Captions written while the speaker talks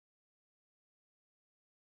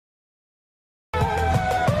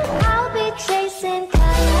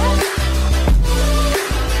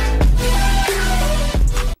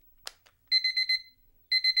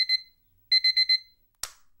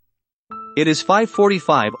It is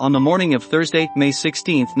 5:45 on the morning of Thursday, May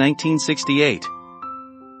 16, 1968.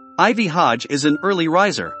 Ivy Hodge is an early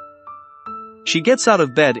riser. She gets out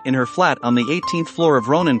of bed in her flat on the 18th floor of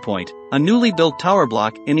Ronan Point, a newly built tower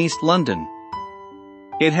block in East London.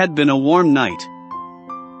 It had been a warm night.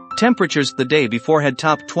 Temperatures the day before had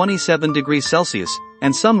topped 27 degrees Celsius,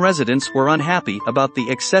 and some residents were unhappy about the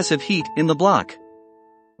excessive heat in the block.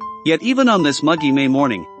 Yet even on this muggy May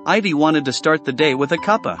morning, Ivy wanted to start the day with a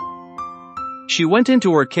cuppa. She went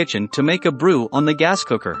into her kitchen to make a brew on the gas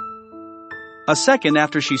cooker. A second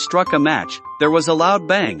after she struck a match, there was a loud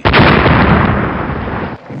bang.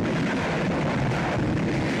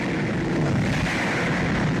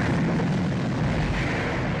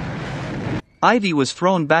 Ivy was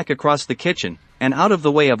thrown back across the kitchen, and out of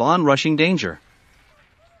the way of onrushing danger.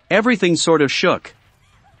 Everything sort of shook.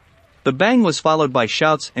 The bang was followed by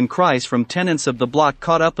shouts and cries from tenants of the block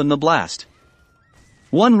caught up in the blast.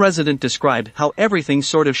 One resident described how everything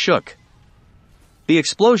sort of shook. The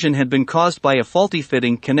explosion had been caused by a faulty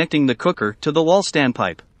fitting connecting the cooker to the wall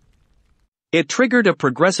standpipe. It triggered a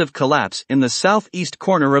progressive collapse in the southeast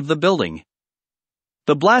corner of the building.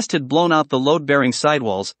 The blast had blown out the load-bearing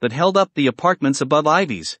sidewalls that held up the apartments above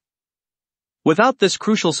Ivy's. Without this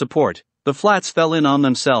crucial support, the flats fell in on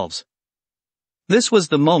themselves. This was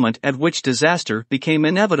the moment at which disaster became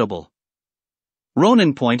inevitable.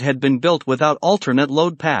 Ronan Point had been built without alternate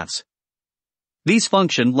load paths. These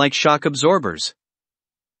functioned like shock absorbers.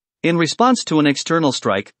 In response to an external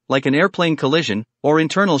strike, like an airplane collision, or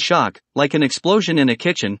internal shock, like an explosion in a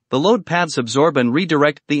kitchen, the load paths absorb and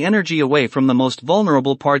redirect the energy away from the most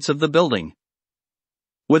vulnerable parts of the building.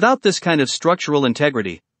 Without this kind of structural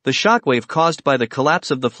integrity, the shockwave caused by the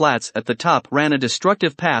collapse of the flats at the top ran a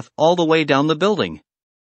destructive path all the way down the building.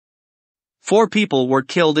 4 people were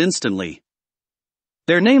killed instantly.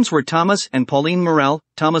 Their names were Thomas and Pauline Morrell,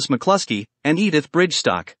 Thomas McCluskey, and Edith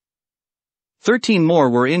Bridgestock. 13 more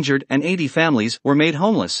were injured and 80 families were made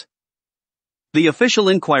homeless. The official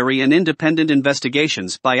inquiry and independent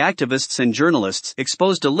investigations by activists and journalists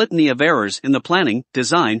exposed a litany of errors in the planning,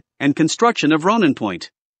 design, and construction of Ronan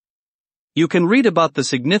Point. You can read about the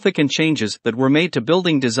significant changes that were made to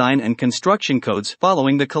building design and construction codes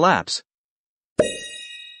following the collapse.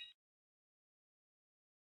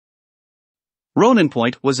 Ronan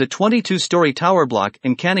Point was a 22-story tower block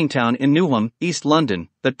in Canning Town in Newham, East London,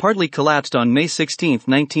 that partly collapsed on May 16,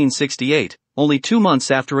 1968, only 2 months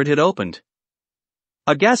after it had opened.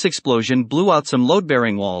 A gas explosion blew out some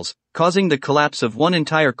load-bearing walls, causing the collapse of one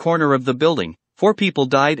entire corner of the building. 4 people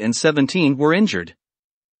died and 17 were injured.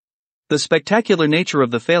 The spectacular nature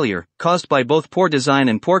of the failure, caused by both poor design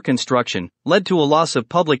and poor construction, led to a loss of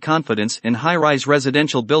public confidence in high-rise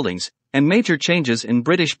residential buildings, and major changes in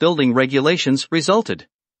British building regulations resulted.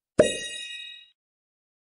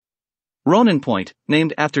 Ronan Point,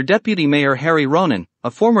 named after Deputy Mayor Harry Ronan,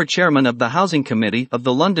 a former chairman of the Housing Committee of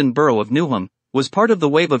the London Borough of Newham, was part of the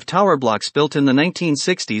wave of tower blocks built in the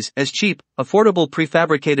 1960s as cheap, affordable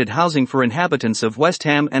prefabricated housing for inhabitants of West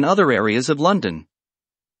Ham and other areas of London.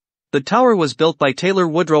 The tower was built by Taylor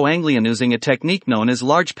Woodrow Anglian using a technique known as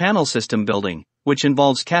large panel system building, which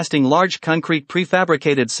involves casting large concrete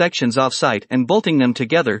prefabricated sections off-site and bolting them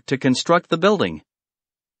together to construct the building.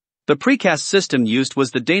 The precast system used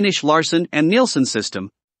was the Danish Larsen and Nielsen system.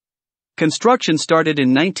 Construction started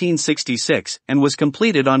in 1966 and was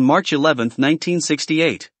completed on March 11,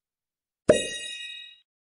 1968.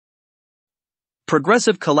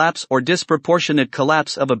 Progressive collapse or disproportionate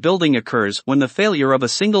collapse of a building occurs when the failure of a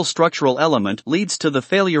single structural element leads to the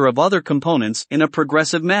failure of other components in a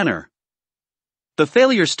progressive manner. The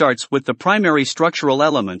failure starts with the primary structural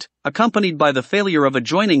element, accompanied by the failure of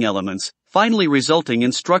adjoining elements, finally resulting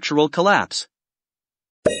in structural collapse.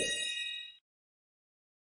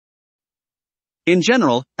 In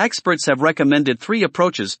general, experts have recommended 3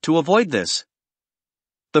 approaches to avoid this.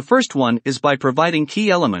 The first one is by providing key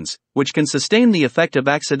elements, which can sustain the effect of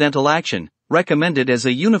accidental action, recommended as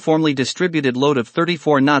a uniformly distributed load of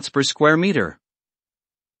 34 knots per square meter.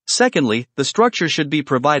 Secondly, the structure should be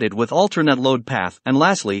provided with alternate load path, and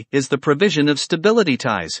lastly, is the provision of stability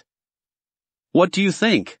ties. What do you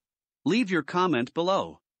think? Leave your comment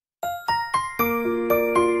below.